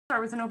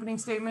Start with an opening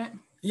statement.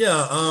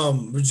 Yeah,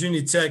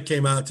 Virginia Tech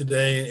came out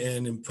today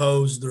and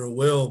imposed their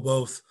will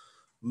both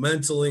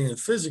mentally and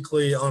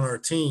physically on our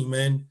team.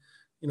 And,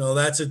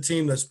 that's a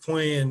team that's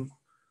playing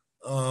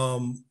they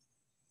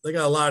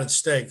got a lot at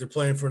stake. They're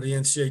playing for the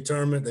NCAA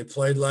tournament. They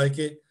played like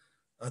it.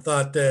 I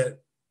thought that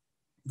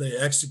they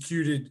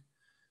executed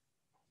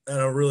at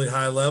a really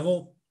high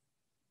level.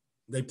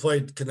 They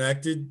played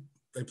connected.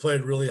 They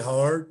played really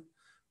hard.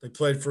 They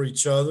played for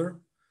each other.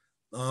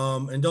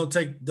 And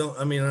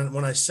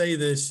when I say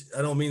this,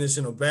 I don't mean this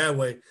in a bad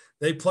way.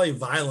 They play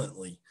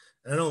violently.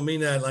 And I don't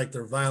mean that like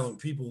they're violent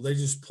people. They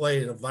just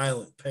play at a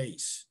violent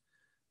pace.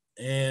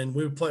 And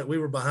we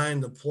were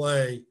behind the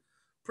play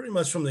pretty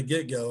much from the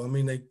get-go. I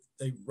mean, they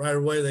right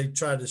away they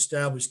tried to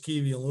establish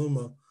Kiwi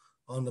Aluma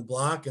on the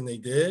block, and they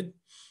did.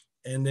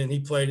 And then he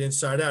played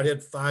inside out. He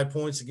had 5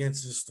 points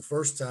against us the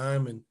first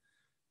time and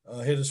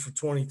hit us for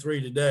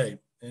 23 today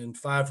and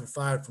 5 for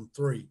 5 from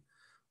three.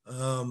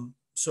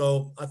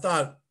 So I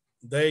thought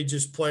they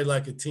just played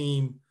like a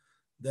team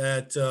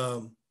that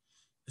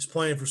is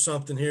playing for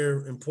something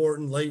here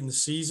important late in the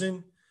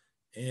season.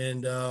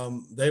 And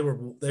they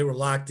were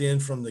locked in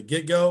from the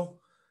get-go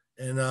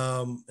and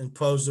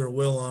imposed their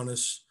will on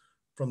us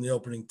from the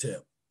opening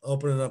tip.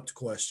 Open it up to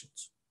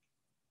questions.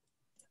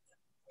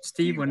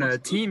 Steve, when a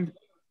team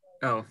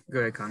 – oh, go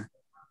ahead, Connor.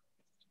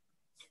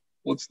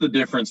 What's the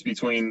difference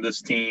between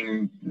this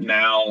team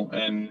now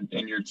and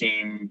your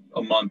team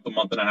a month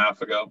and a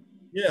half ago?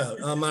 Yeah,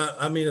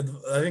 I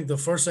think the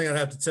first thing I'd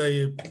have to tell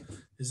you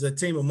is that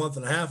team a month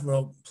and a half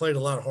ago played a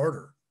lot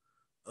harder.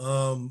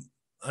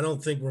 I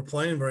don't think we're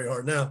playing very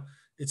hard. Now,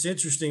 it's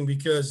interesting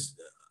because,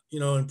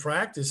 in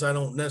practice, I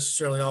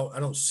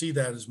don't see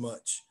that as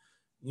much,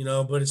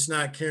 but it's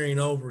not carrying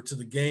over to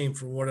the game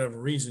for whatever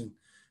reason.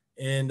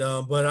 And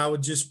but I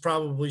would just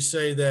probably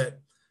say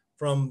that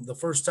from the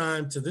first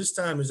time to this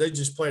time is they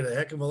just played a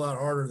heck of a lot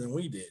harder than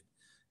we did.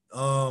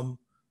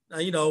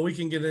 Now, we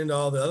can get into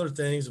all the other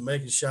things and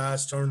making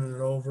shots, turning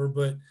it over,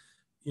 but,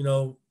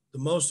 the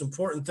most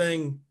important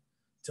thing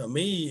to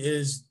me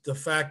is the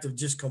fact of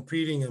just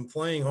competing and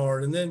playing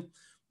hard. And then,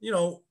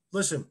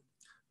 listen,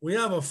 we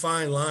have a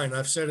fine line.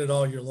 I've said it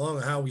all year long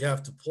of how we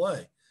have to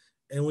play.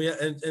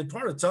 And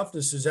part of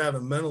toughness is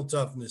having mental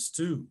toughness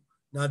too,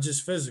 not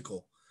just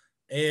physical.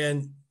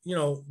 And,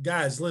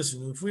 guys,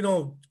 listen, if we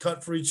don't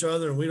cut for each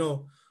other and we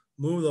don't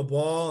move the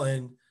ball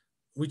and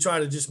we try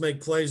to just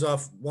make plays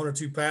off one or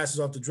two passes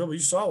off the dribble, you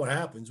saw what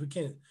happens.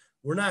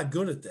 We're not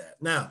good at that.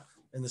 Now,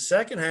 in the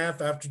second half,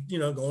 after,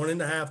 going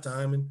into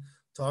halftime and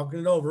talking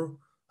it over,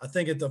 I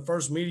think at the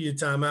first media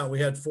timeout,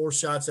 we had 4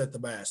 shots at the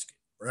basket,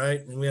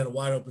 right? And we had a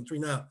wide open 3.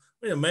 Now,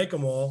 we didn't make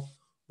them all,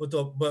 but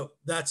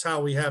that's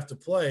how we have to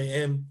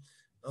play. And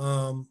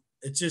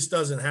it just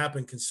doesn't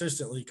happen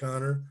consistently,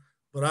 Connor.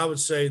 But I would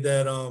say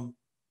that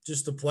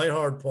just the play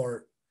hard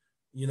part,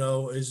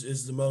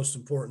 is the most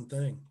important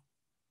thing.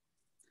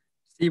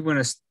 Steve, when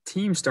a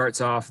team starts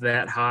off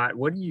that hot,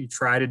 what do you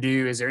try to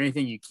do? Is there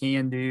anything you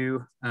can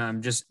do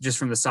just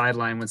from the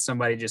sideline when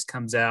somebody just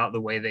comes out the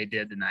way they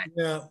did tonight?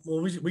 Yeah,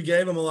 well, we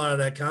gave them a lot of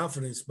that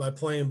confidence by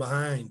playing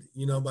behind,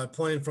 by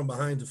playing from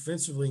behind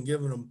defensively and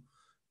giving them,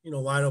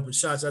 wide open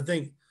shots. I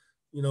think,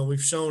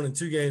 we've shown in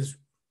 2 games,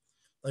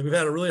 like we've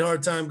had a really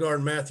hard time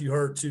guarding Matthew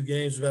Hurt 2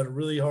 games. We've had a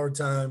really hard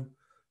time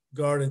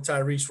guarding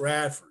Tyrese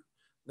Radford.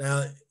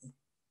 Now,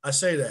 I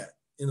say that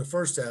in the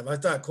first half. I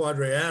thought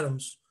Quadre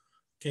Adams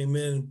came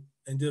in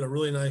and did a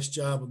really nice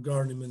job of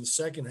guarding him in the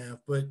second half.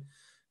 But,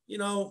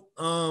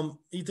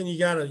 Ethan, you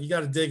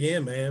gotta dig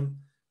in, man.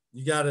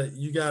 You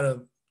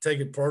gotta take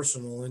it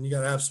personal, and you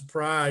gotta have some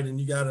pride, and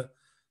you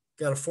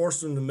gotta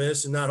force them to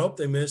miss and not hope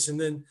they miss. And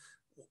then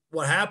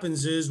what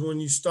happens is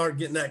when you start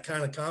getting that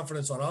kind of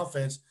confidence on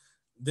offense,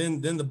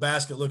 then the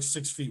basket looks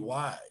 6 feet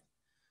wide,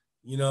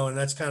 and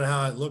that's kind of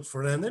how it looked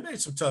for them. They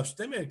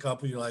made a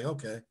couple, you're like,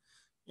 okay,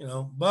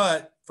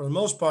 but for the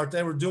most part,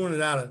 they were doing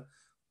it out of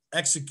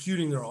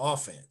executing their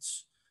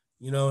offense,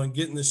 and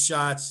getting the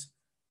shots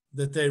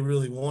that they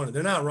really wanted.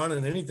 They're not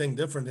running anything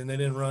different than they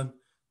didn't run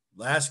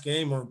last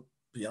game or,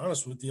 be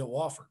honest with you, at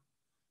Wofford,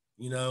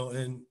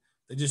 and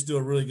they just do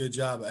a really good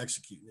job of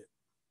executing it.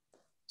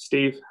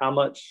 Steve, how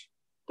much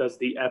does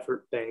the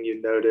effort thing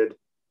you noted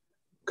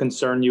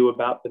concern you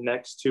about the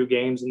next 2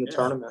 games in the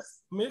tournament?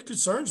 I mean, it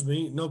concerns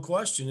me, no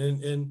question.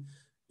 And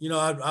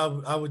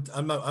I would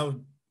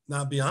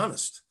not be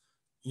honest,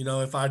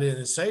 if I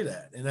didn't say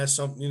that. And that's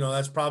something,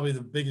 that's probably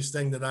the biggest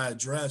thing that I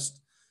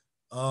addressed,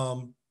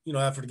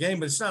 after the game.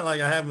 But it's not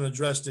like I haven't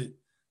addressed it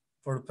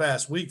for the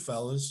past week,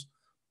 fellas.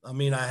 I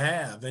mean, I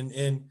have.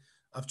 And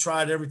I've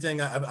tried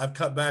everything. I've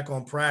cut back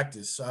on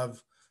practice.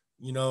 I've,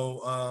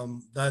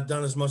 not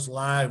done as much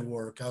live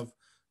work. I've,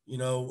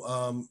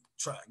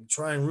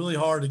 trying really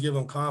hard to give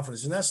them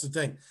confidence. And that's the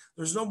thing.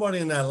 There's nobody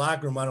in that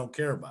locker room I don't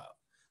care about.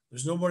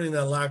 There's nobody in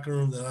that locker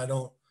room that I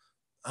don't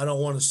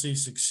want to see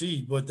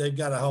succeed, but they've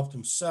got to help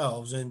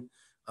themselves. And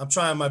I'm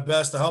trying my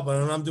best to help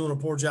them, and I'm doing a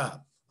poor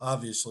job,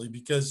 obviously,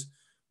 because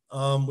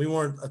we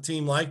weren't a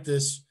team like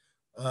this,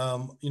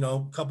 a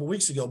couple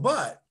weeks ago.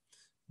 But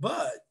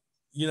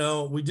you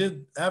know, we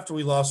did after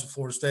we lost to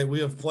Florida State, we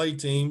have played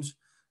teams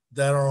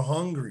that are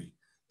hungry,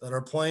 that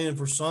are playing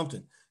for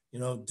something. You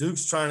know,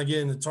 Duke's trying to get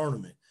in the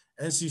tournament.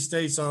 NC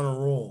State's on a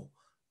roll.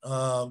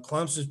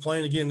 Clemson's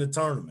playing to get in the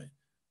tournament.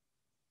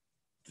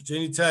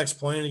 Virginia Tech's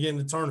playing to get in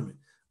the tournament.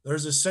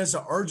 There's a sense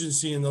of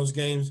urgency in those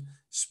games,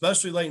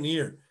 especially late in the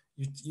year.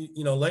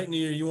 You know, late in the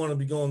year, you want to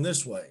be going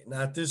this way,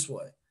 not this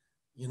way.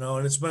 You know,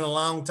 and it's been a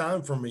long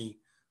time for me,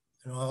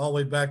 you know, all the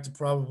way back to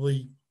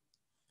probably,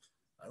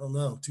 I don't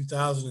know,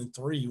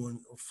 2003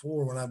 or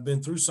 4 when I've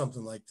been through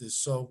something like this.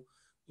 So,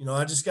 you know,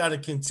 I just got to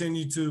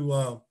continue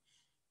to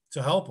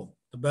help them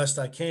the best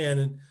I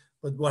can.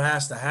 But what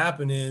has to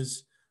happen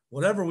is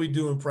whatever we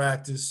do in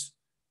practice,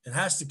 it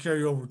has to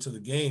carry over to the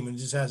game, and it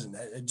just has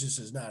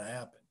not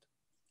happened.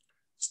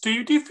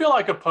 Stu, do you feel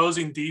like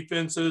opposing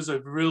defenses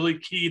have really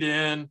keyed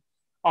in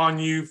on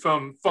you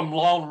from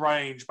long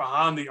range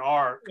behind the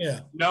arc,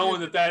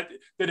 knowing that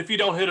if you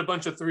don't hit a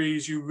bunch of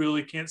threes, you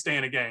really can't stay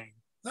in a game?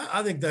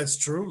 I think that's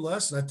true,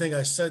 Les. And I think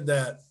I said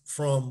that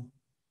from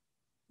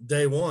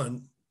day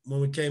one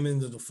when we came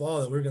into the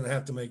fall that we are going to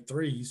have to make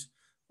threes.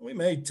 We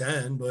made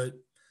 10, but,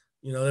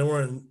 you know, they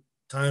weren't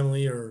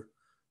timely or,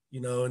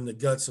 you know, in the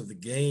guts of the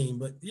game.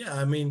 But, yeah,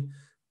 I mean,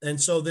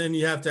 and so then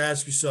you have to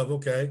ask yourself,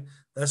 okay,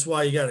 that's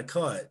why you got to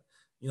cut.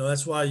 You know,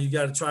 that's why you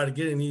got to try to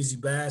get an easy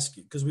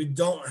basket because we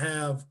don't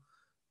have,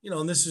 you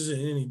know, and this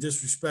isn't any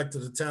disrespect to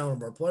the talent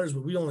of our players,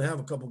 but we only have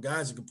a couple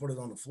guys that can put it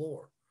on the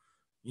floor,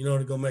 you know,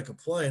 to go make a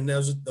play. And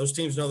those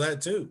teams know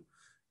that too.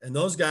 And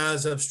those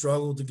guys have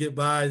struggled to get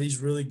by these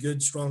really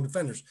good, strong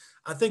defenders.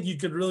 I think you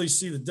could really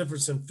see the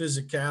difference in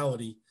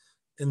physicality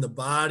in the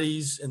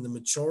bodies and the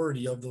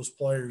maturity of those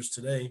players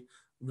today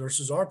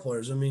versus our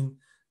players. I mean,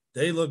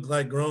 they look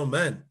like grown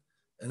men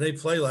and they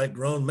play like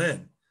grown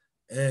men.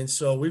 And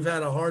so we've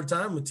had a hard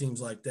time with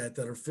teams like that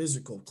are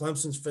physical.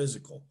 Clemson's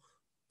physical.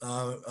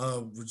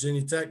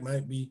 Virginia Tech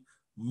might be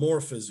more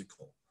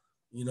physical,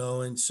 you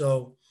know. And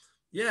so,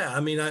 yeah, I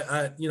mean,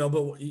 I you know,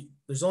 but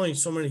there's only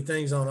so many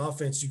things on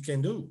offense you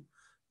can do.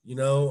 You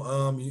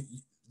know,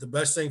 the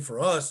best thing for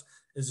us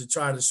is to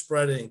try to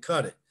spread it and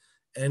cut it,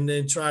 and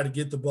then try to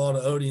get the ball to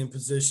Odie in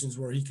positions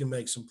where he can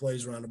make some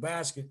plays around the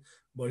basket.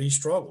 But he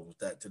struggled with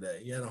that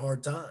today. He had a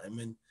hard time,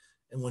 and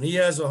when he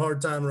has a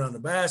hard time around the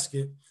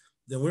basket,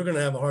 then we're going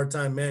to have a hard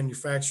time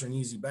manufacturing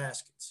easy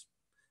baskets.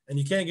 And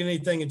you can't get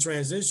anything in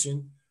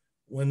transition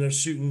when they're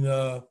shooting,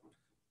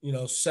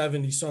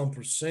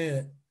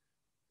 70-some%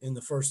 in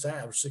the first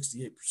half or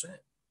 68%.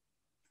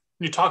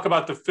 You talk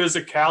about the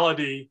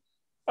physicality.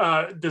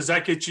 Does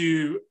that get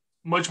you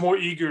much more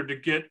eager to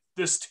get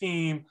this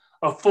team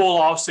a full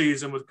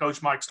offseason with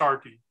Coach Mike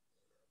Starkey?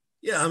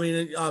 Yeah, I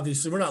mean,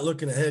 obviously, we're not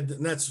looking ahead,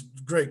 and that's a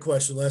great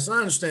question, Les. And I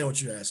understand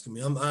what you're asking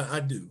me. I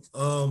do.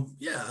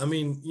 Yeah, I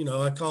mean, you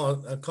know, I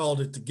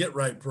called it the Get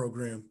Right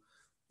program.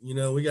 You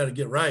know, we got to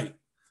get right.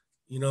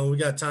 You know, we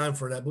got time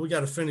for that, but we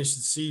got to finish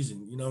the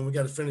season. You know, we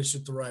got to finish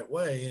it the right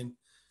way. And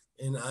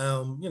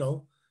you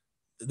know,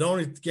 the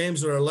only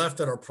games that are left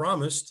that are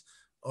promised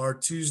are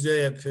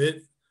Tuesday at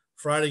Pitt,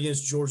 Friday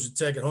against Georgia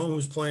Tech at home,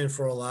 who's playing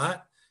for a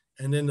lot,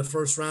 and then the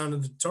first round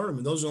of the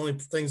tournament. Those are the only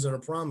things that are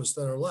promised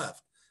that are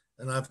left.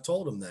 And I've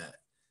told them that.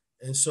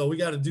 And so we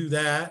got to do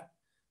that.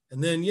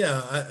 And then,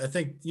 yeah, I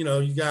think, you know,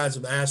 you guys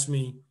have asked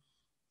me,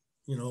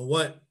 you know,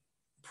 what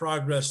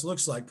progress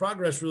looks like.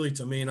 Progress really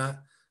to me, and I've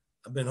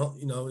been,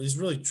 you know, is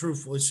really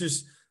truthful. It's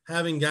just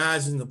having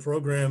guys in the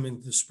program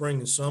in the spring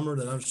and summer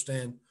that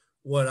understand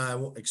what I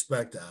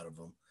expect out of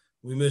them.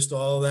 We missed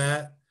all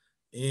that.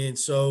 And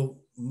so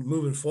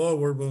moving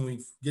forward, when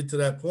we get to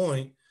that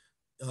point,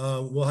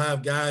 we'll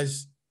have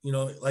guys, you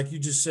know, like you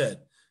just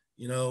said,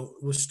 you know,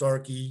 with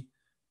Starkey,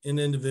 in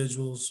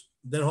individuals,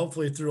 then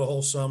hopefully through a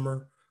whole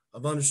summer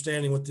of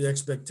understanding what the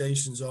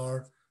expectations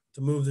are to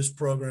move this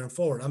program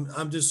forward.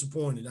 I'm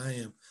disappointed. I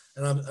am.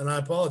 And I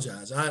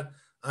apologize. I'm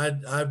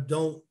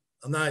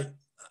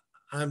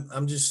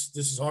just,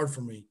 this is hard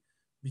for me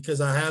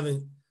because I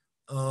haven't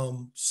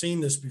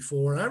seen this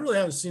before. And I really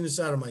haven't seen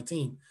this out of my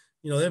team.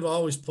 You know, they've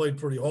always played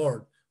pretty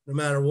hard no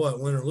matter what,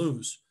 win or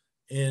lose.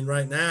 And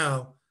right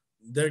now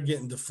they're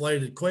getting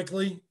deflated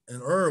quickly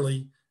and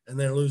early, and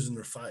they're losing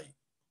their fight.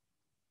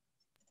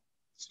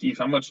 Steve,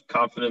 how much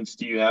confidence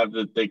do you have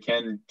that they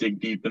can dig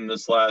deep in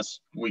this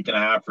last week and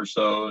a half or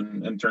so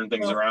and turn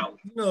things around?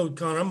 You know,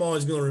 Connor, I'm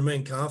always going to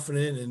remain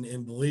confident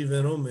and believe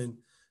in them, and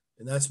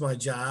that's my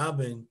job.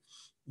 And,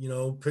 you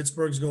know,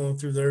 Pittsburgh's going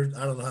through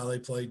I don't know how they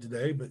played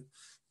today, but,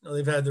 you know,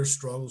 they've had their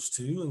struggles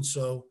too. And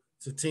so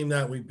it's a team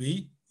that we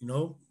beat, you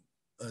know,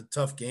 a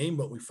tough game,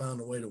 but we found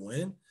a way to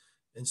win.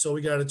 And so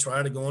we got to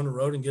try to go on the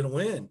road and get a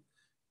win,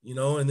 you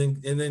know, and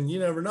then you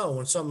never know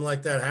when something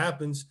like that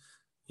happens.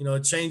 You know,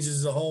 it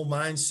changes the whole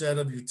mindset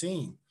of your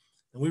team.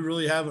 And we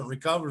really haven't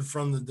recovered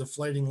from the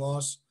deflating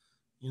loss,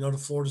 you know, to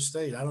Florida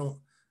State. I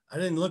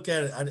didn't look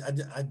at it.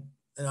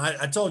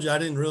 I told you I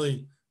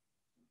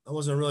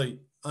wasn't really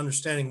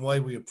understanding why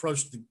we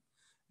approached the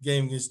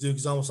game against Duke.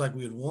 It's almost like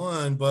we had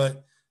won,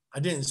 but I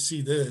didn't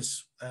see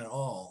this at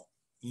all,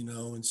 you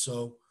know. And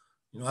so,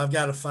 you know, I've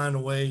got to find a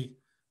way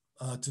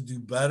to do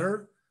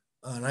better.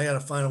 and I got to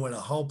find a way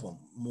to help them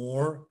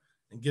more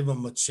and give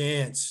them a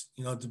chance,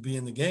 to be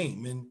in the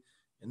game.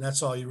 And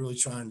that's all you're really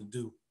trying to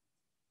do.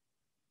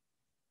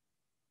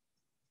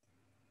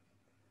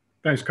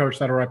 Thanks, Coach.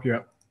 That'll wrap you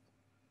up.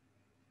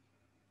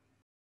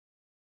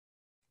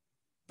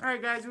 All right,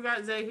 guys, we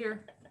got Zay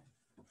here.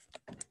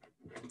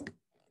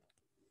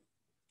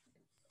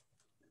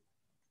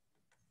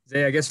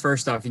 Zay, I guess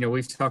first off,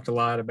 we've talked a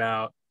lot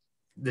about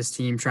this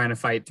team trying to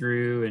fight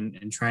through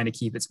and trying to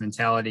keep its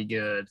mentality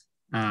good.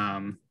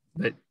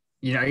 But,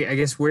 I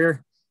guess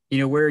where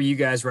are you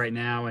guys right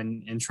now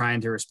and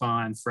trying to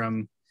respond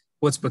from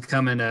what's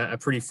becoming a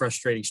pretty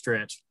frustrating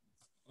stretch?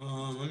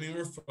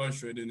 We're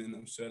frustrated and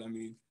upset.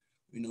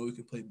 We know we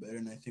could play better,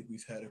 and I think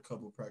we've had a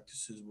couple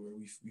practices where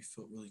we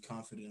felt really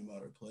confident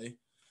about our play.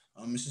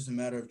 It's just a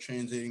matter of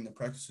translating the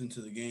practice into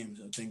the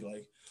games. I think,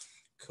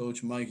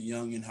 Coach Mike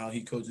Young and how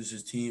he coaches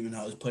his team and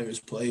how his players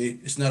play,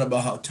 it's not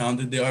about how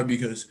talented they are,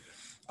 because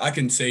I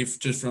can say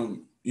just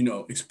from,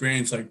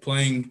 experience,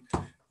 playing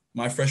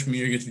my freshman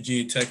year against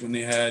Virginia Tech when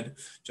they had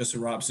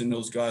Justin Robinson,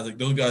 those guys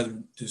are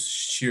just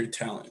sheer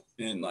talent.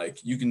 And,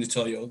 you can just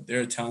tell,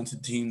 they're a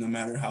talented team no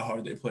matter how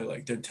hard they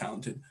play. They're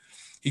talented.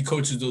 He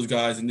coaches those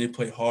guys and they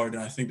play hard.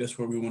 And I think that's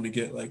where we want to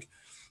get,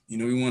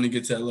 we want to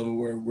get to that level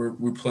where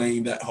we're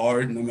playing that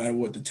hard no matter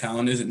what the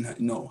talent is and,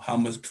 how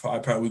much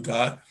pride we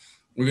got.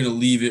 We're going to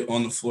leave it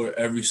on the floor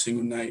every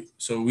single night.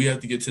 So we have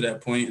to get to that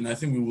point, and I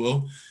think we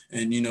will.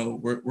 And,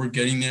 we're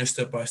getting there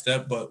step by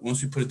step. But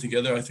once we put it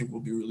together, I think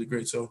we'll be really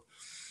great. So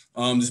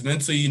just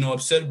mentally,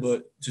 upset,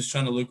 but just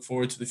trying to look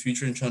forward to the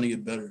future and trying to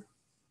get better.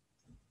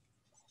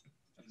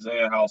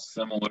 Isaiah, how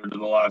similar to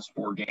the last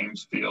 4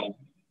 games feel?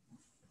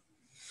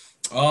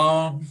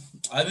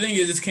 I think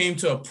it just came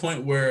to a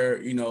point where,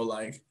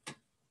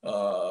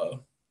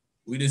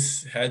 we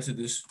just had to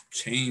just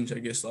change, I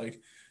guess,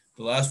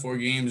 the last 4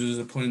 games was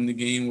a point in the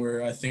game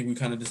where I think we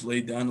kind of just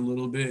laid down a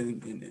little bit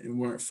and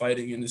weren't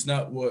fighting. And it's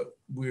not what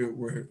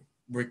we're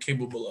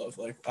capable of.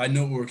 I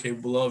know what we're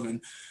capable of.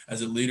 And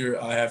as a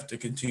leader, I have to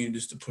continue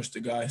just to push the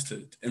guys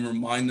and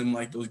remind them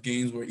those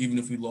games where even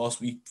if we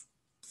lost, we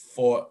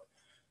fought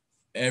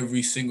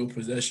every single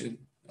possession.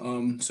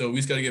 So we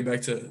just got to get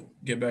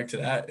back to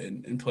that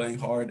and playing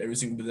hard every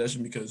single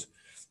possession, because,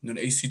 the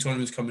AC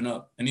tournament is coming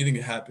up. Anything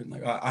can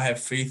happen. I have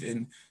faith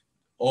in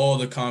all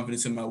the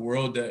confidence in my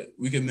world that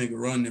we can make a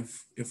run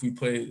if we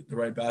play the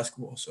right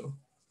basketball. So,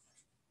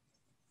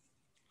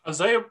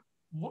 Isaiah,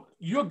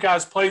 you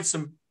guys played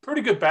some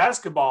pretty good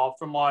basketball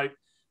from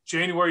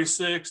January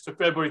 6th to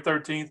February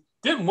 13th.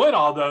 Didn't win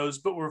all those,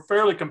 but were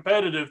fairly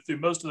competitive through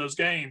most of those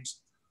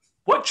games.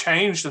 What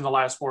changed in the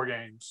last 4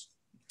 games?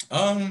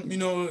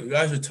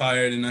 Guys are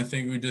tired, and I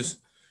think we just,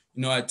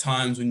 at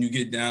times when you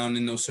get down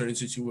in those certain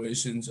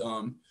situations,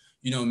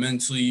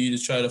 mentally you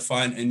just try to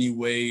find any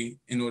way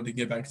in order to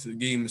get back to the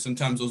game. And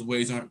sometimes those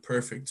ways aren't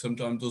perfect.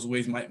 Sometimes those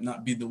ways might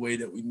not be the way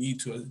that we need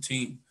to as a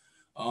team.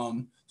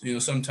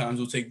 Sometimes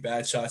we'll take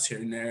bad shots here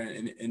and there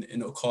and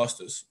it'll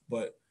cost us.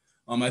 But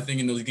I think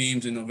in those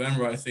games in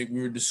November, I think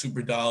we were just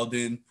super dialed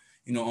in,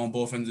 on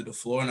both ends of the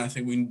floor. And I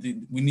think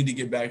we need to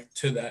get back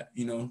to that.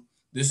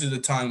 This is a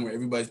time where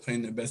everybody's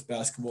playing their best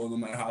basketball, no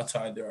matter how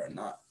tired they are or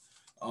not.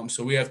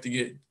 So we have to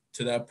get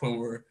to that point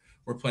where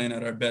we're playing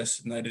at our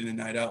best night in and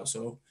night out.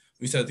 So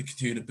we just have to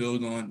continue to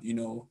build on,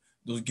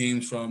 those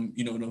games from,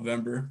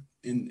 November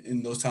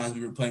in those times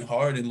we were playing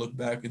hard and look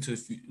back to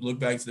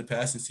the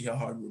past and see how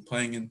hard we were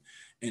playing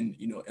and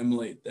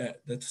emulate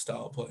that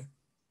style of play.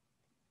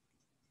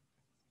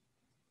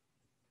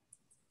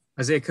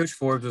 Isaiah, Coach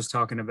Forbes was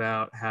talking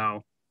about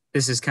how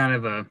this is kind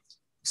of a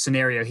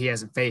scenario he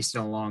hasn't faced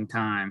in a long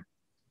time.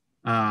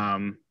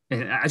 And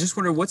I just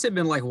wonder, what's it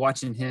been like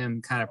watching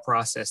him kind of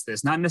process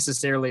this? Not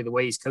necessarily the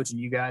way he's coaching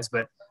you guys,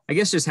 but I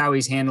guess just how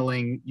he's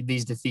handling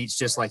these defeats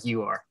just like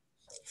you are.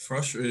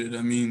 Frustrated.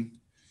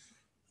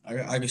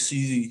 I can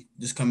see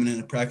just coming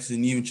into practice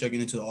and even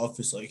checking into the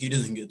office, he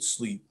doesn't get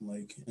sleep.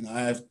 And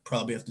I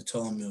probably have to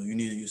tell him, you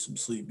need to get some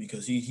sleep,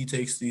 because he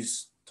takes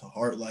these to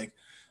heart.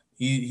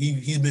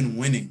 He's been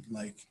winning,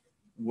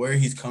 where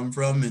he's come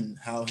from and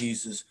how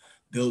he's just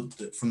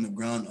built from the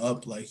ground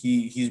up.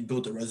 He's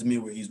built a resume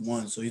where he's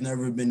won. So he's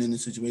never been in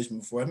this situation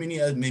before. He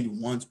has maybe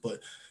once, but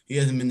he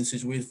hasn't been in this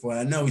situation before.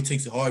 I know he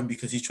takes it hard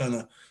because he's trying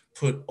to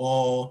put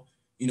all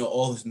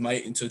his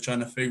might into trying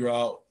to figure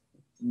out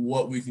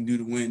what we can do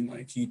to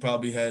win. He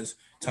probably has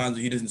times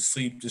where he doesn't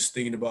sleep just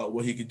thinking about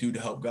what he could do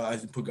to help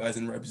guys and put guys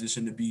in the right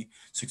position to be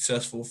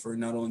successful for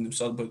not only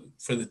themselves, but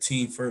for the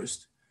team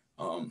first.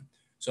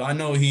 So I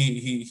know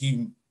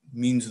he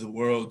means the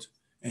world,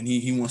 and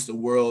he wants the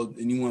world,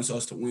 and he wants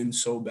us to win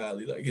so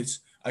badly.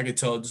 I could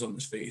tell it just on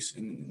his face,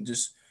 and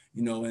just,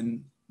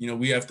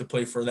 we have to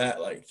play for that,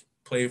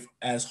 play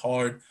as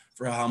hard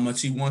for how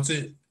much he wants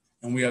it,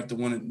 and we have to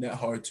want it that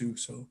hard too.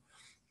 So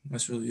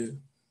that's really it.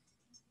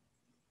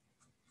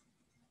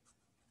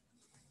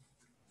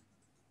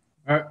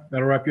 All right,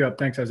 that'll wrap you up.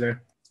 Thanks, Isaiah.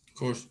 Of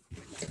course.